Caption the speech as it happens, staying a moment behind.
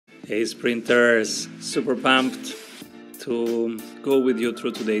Hey sprinters, super pumped to go with you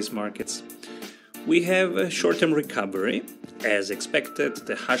through today's markets. We have a short-term recovery. As expected,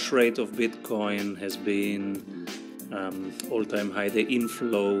 the hash rate of Bitcoin has been all-time high. The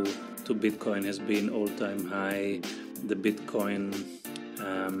inflow to Bitcoin has been all-time high. The Bitcoin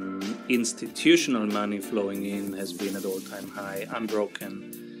institutional money flowing in has been at all-time high,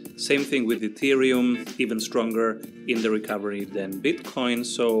 unbroken. Same thing with Ethereum, even stronger in the recovery than Bitcoin.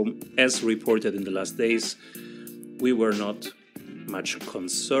 So as reported in the last days, we were not much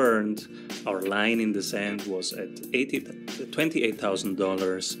concerned. Our line in the sand was at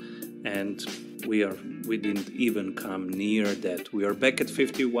 $28,000 and we didn't even come near that. We are back at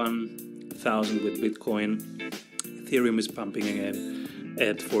 51,000 with Bitcoin. Ethereum is pumping again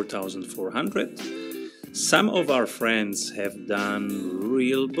at 4,400. Some of our friends have done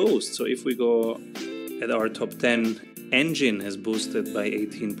real boosts. So if we go at our top 10, Engine has boosted by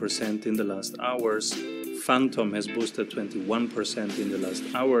 18% in the last hours. Phantom has boosted 21% in the last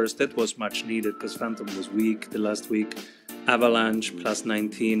hours. That was much needed because Phantom was weak the last week. Avalanche plus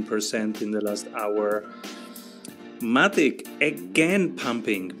 19% in the last hour. Matic again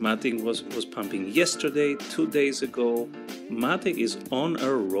pumping. Matic was pumping yesterday, 2 days ago. Matic is on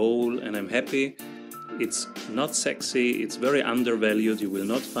a roll and I'm happy. It's not sexy, it's very undervalued. You will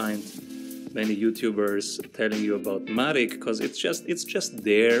not find many YouTubers telling you about Matic because it's just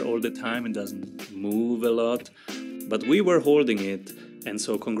there all the time. It doesn't move a lot, but we were holding it, and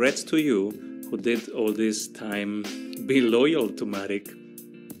so congrats to you who did all this time be loyal to Matic.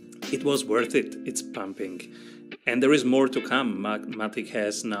 It was worth it. It's pumping, and there is more to come. Matic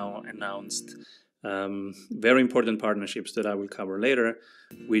has now announced very important partnerships that I will cover later,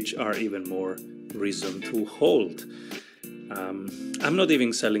 which are even more reason to hold. I'm not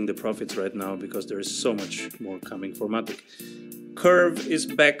even selling the profits right now because there is so much more coming for Matic. Curve is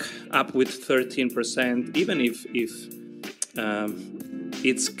back up with 13%, even if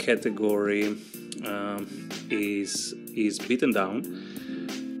its category is beaten down.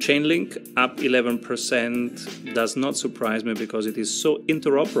 Chainlink up 11% does not surprise me because it is so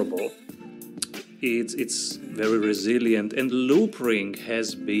interoperable. It's very resilient, and Loopring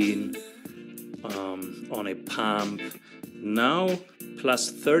has been on a pump now,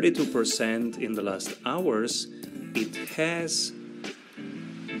 plus 32% in the last hours. It has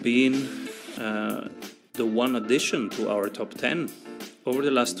been the one addition to our top 10 over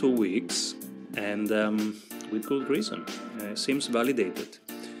the last 2 weeks, and with good reason. Seems validated.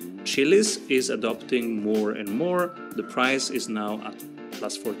 Chiliz is adopting more and more. The price is now at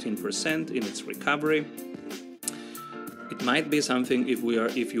plus 14% in its recovery. It might be something if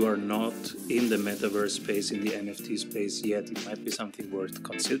you are not in the metaverse space, in the NFT space yet, it might be something worth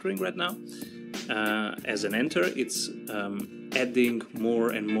considering right now. As an enter, it's adding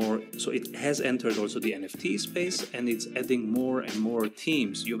more and more. So it has entered also the NFT space, and it's adding more and more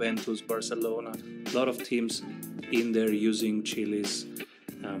teams. Juventus, Barcelona, a lot of teams in there using Chiliz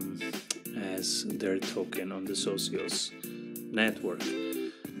as their token on the Socios network.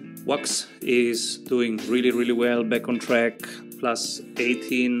 Wax is doing really well, back on track, plus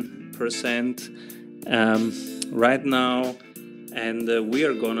 18% right now, and we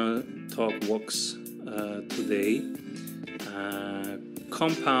are gonna talk Wax today.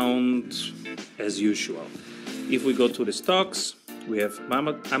 Compound as usual. If we go to the stocks, we have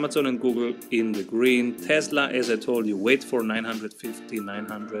Amazon and Google in the green. Tesla, as I told you, wait for 950,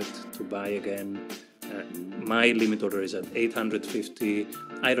 900 to buy again. My limit order is at 850.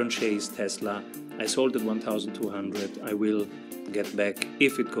 I don't chase Tesla. I sold at 1,200. I will get back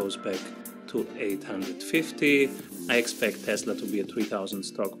if it goes back to 850. I expect Tesla to be a 3,000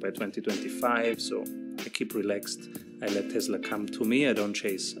 stock by 2025, so I keep relaxed. I let Tesla come to me. I don't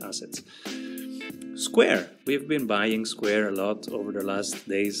chase assets. Square. We've been buying Square a lot over the last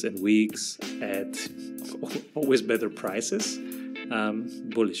days and weeks at always better prices.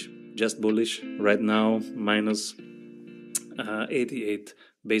 Bullish. Just bullish right now, minus 88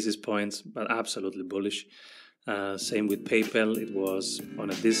 basis points, but absolutely bullish. Same with PayPal, it was on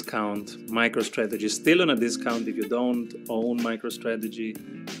a discount. MicroStrategy still on a discount. If you don't own MicroStrategy,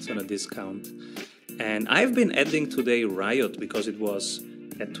 it's on a discount. And I've been adding today Riot because it was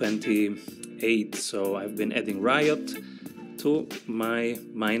at 28, so I've been adding Riot to my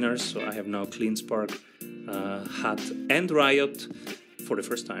miners. So I have now CleanSpark, HAT, and Riot. For the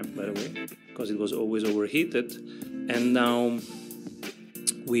first time, by the way, because it was always overheated. And now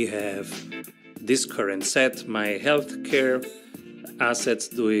we have this current set. My healthcare assets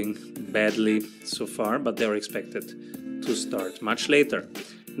doing badly so far, but they're expected to start much later.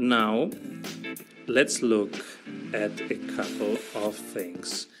 Now, let's look at a couple of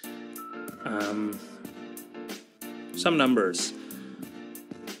things. Some numbers.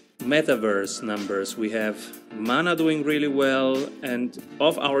 Metaverse numbers. We have Mana doing really well, and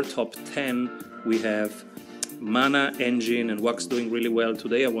of our top 10, we have Mana, Engine, and Wax doing really well.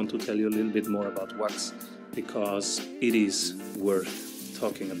 Today I want to tell you a little bit more about Wax because it is worth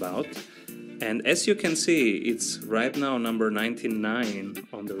talking about. And as you can see, it's right now number 99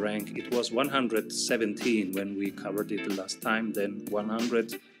 on the rank. It was 117 when we covered it the last time, then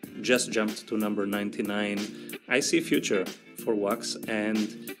 100, just jumped to number 99. I see future for Wax,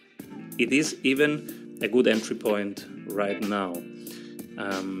 and it is even a good entry point right now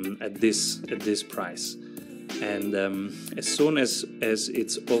at this price. And as soon as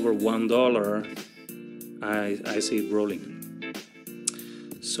it's over $1, I see it rolling.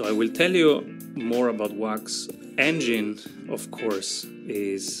 So I will tell you more about Wax. Engine, of course,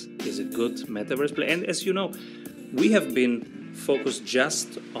 is a good metaverse play. And as you know, we have been focused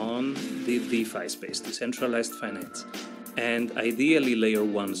just on the DeFi space, decentralized finance, and ideally layer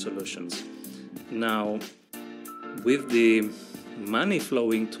 1 solutions. Now, with the money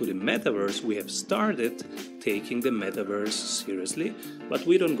flowing to the metaverse, we have started taking the metaverse seriously, but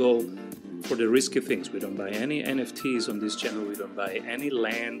we don't go for the risky things. We don't buy any NFTs on this channel, we don't buy any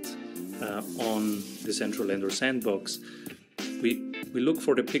land on Decentraland or Sandbox. We look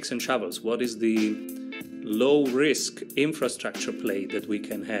for the picks and shovels. What is the low risk infrastructure play that we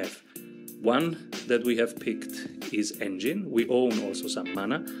can have? One that we have picked is Engine. We own also some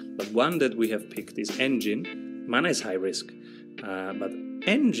Mana, but one that we have picked is Engine. Mana is high risk, but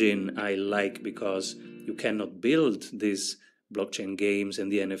Engine I like because you cannot build these blockchain games and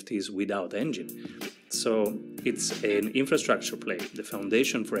the NFTs without Engine. So it's an infrastructure play, the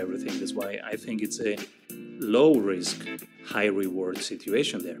foundation for everything. That's why I think it's a low risk, high reward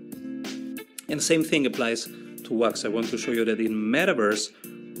situation there. And the same thing applies to Wax. I want to show you that in Metaverse,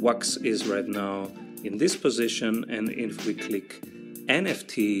 Wax is right now in this position, and if we click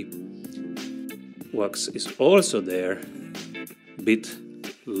NFT, Wax is also there, bit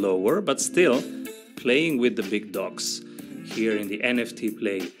lower, but still playing with the big dogs here in the NFT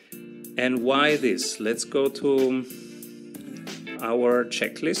play. And why this? Let's go to our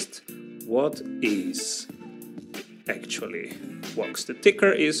checklist. What is actually Wax? The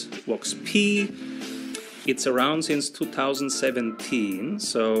ticker is WAXP. It's around since 2017.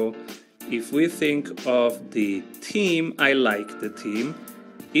 So if we think of the team, I like the team.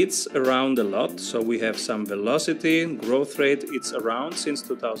 It's around a lot. So we have some velocity, growth rate. It's around since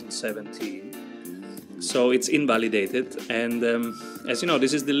 2017. So it's invalidated. And as you know,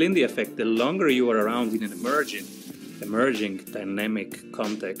 this is the Lindy effect. The longer you are around in an emerging dynamic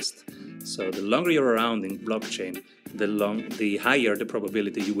context, so the longer you're around in blockchain, the higher the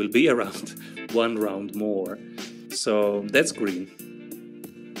probability you will be around one round more. So that's green.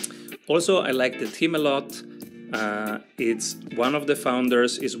 Also, I like the team a lot. It's one of the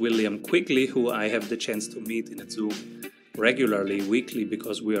founders is William Quigley, who I have the chance to meet in a Zoom regularly, weekly,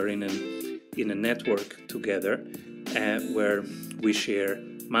 because we are in a network together where we share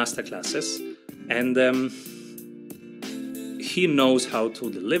masterclasses. And he knows how to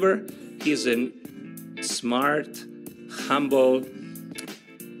deliver. He's a smart, humble,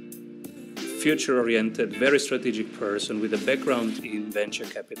 future-oriented, very strategic person with a background in venture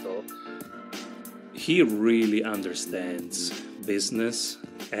capital. He really understands business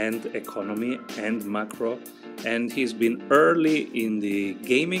and economy and macro, and he's been early in the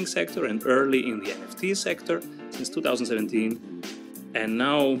gaming sector and early in the NFT sector since 2017, and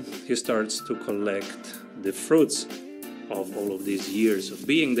now he starts to collect the fruits of all of these years of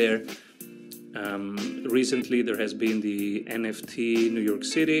being there. Recently there has been the NFT New York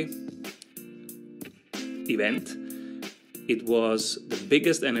City event. It was the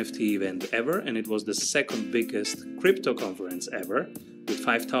biggest NFT event ever, and it was the second biggest crypto conference ever, with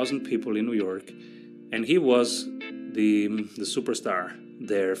 5,000 people in New York. And he was the superstar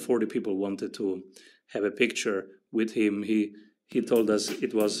there. 40 people wanted to have a picture with him. He told us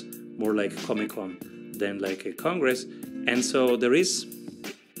it was more like Comic-Con than like a Congress. And so there is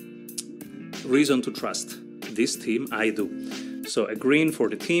reason to trust this team. I do. So a green for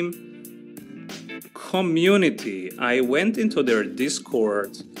the team. Community. I went into their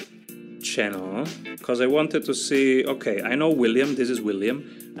Discord channel because I wanted to see, okay, I know William, this is William.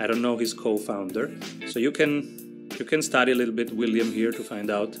 I don't know his co-founder. So you can study a little bit William here to find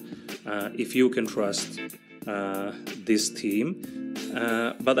out if you can trust this team.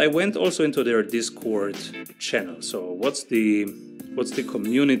 But I went also into their Discord channel. So what's the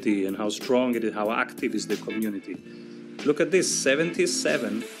community and how strong it is, how active is the community? Look at this,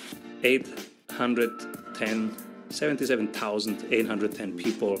 77,810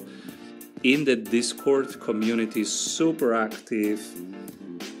 people in the Discord community, super active,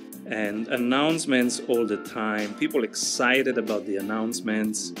 and announcements all the time. People excited about the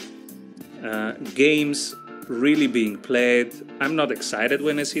announcements. Games really being played. I'm not excited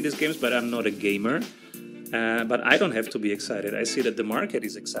when I see these games, but I'm not a gamer. But I don't have to be excited. I see that the market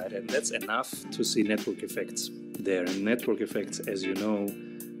is excited, and that's enough to see network effects there. And network effects, as you know,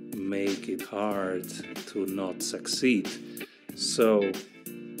 make it hard to not succeed. So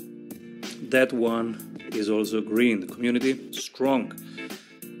that one is also green. The community, strong.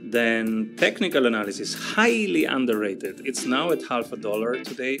 Then technical analysis, highly underrated. It's now at $0.50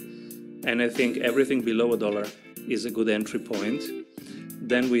 today, and I think everything below $1 is a good entry point.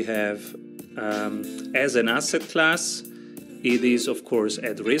 Then we have, as an asset class, it is of course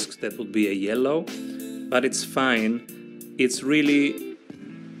at risk. That would be a yellow, but it's fine. It's really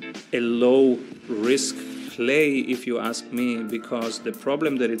a low risk play if you ask me, because the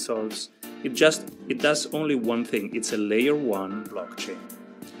problem that it solves, it does only one thing. It's a layer 1 blockchain,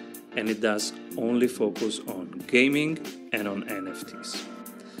 and it does only focus on gaming and on NFTs.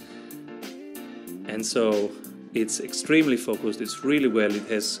 And so it's extremely focused. It's really well. It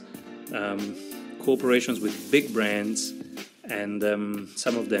has cooperations with big brands, and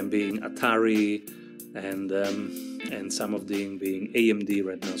some of them being Atari, and some of them being AMD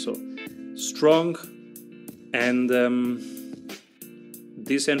right now. So strong and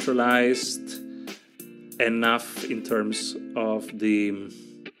decentralized enough in terms of the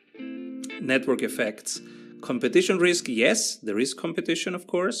network effects. Competition risk, yes, there is competition, of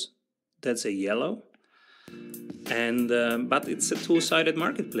course. That's a yellow. And but it's a two-sided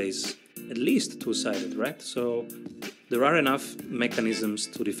marketplace, at least two-sided, right? So there are enough mechanisms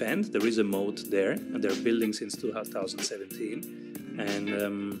to defend. There is a moat there, and they're building since 2017.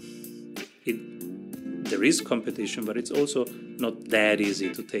 And there is competition, but it's also not that easy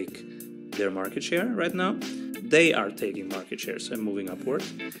to take their market share right now. They are taking market shares and moving upward.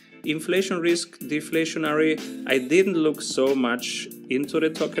 Inflation risk, deflationary. I didn't look so much into the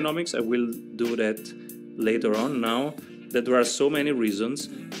tokenomics. I will do that later on. Now that there are so many reasons,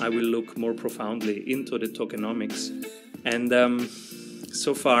 I will look more profoundly into the tokenomics. And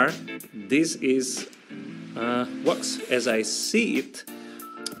so far, this is works as I see it.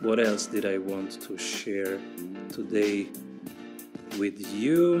 What else did I want to share today with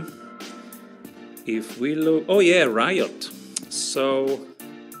you? If we look, oh yeah, Riot. So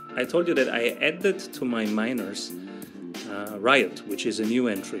I told you that I added to my miners Riot, which is a new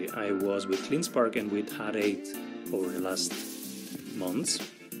entry. I was with CleanSpark and with Hut8 over the last months,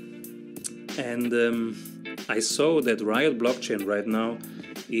 and I saw that Riot blockchain right now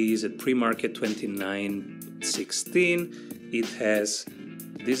is at pre-market 29.16. It has,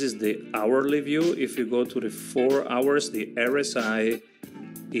 this is the hourly view. If you go to the 4 hours, the RSI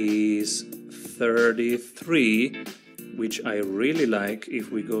is 33, which I really like.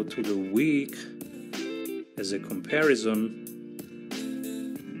 If we go to the week as a comparison,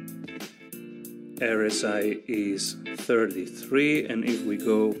 RSI is 33, and if we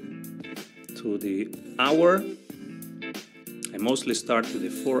go to the hour, I mostly start with the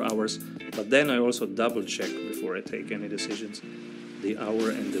 4 hours, but then I also double check before I take any decisions, the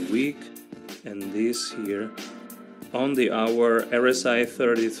hour and the week. And this here on the hour, RSI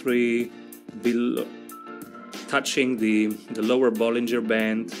 33, below, touching the lower Bollinger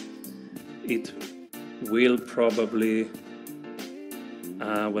Band. It will probably,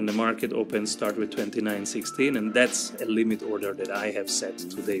 when the market opens, start with 29.16, and that's a limit order that I have set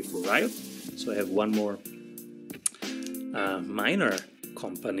today for Riot. So I have one more miner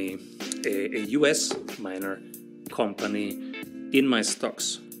company, a US miner company in my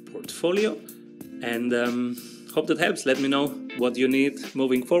stocks portfolio, and hope that helps. Let me know what you need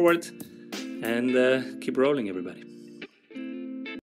moving forward, and keep rolling, everybody.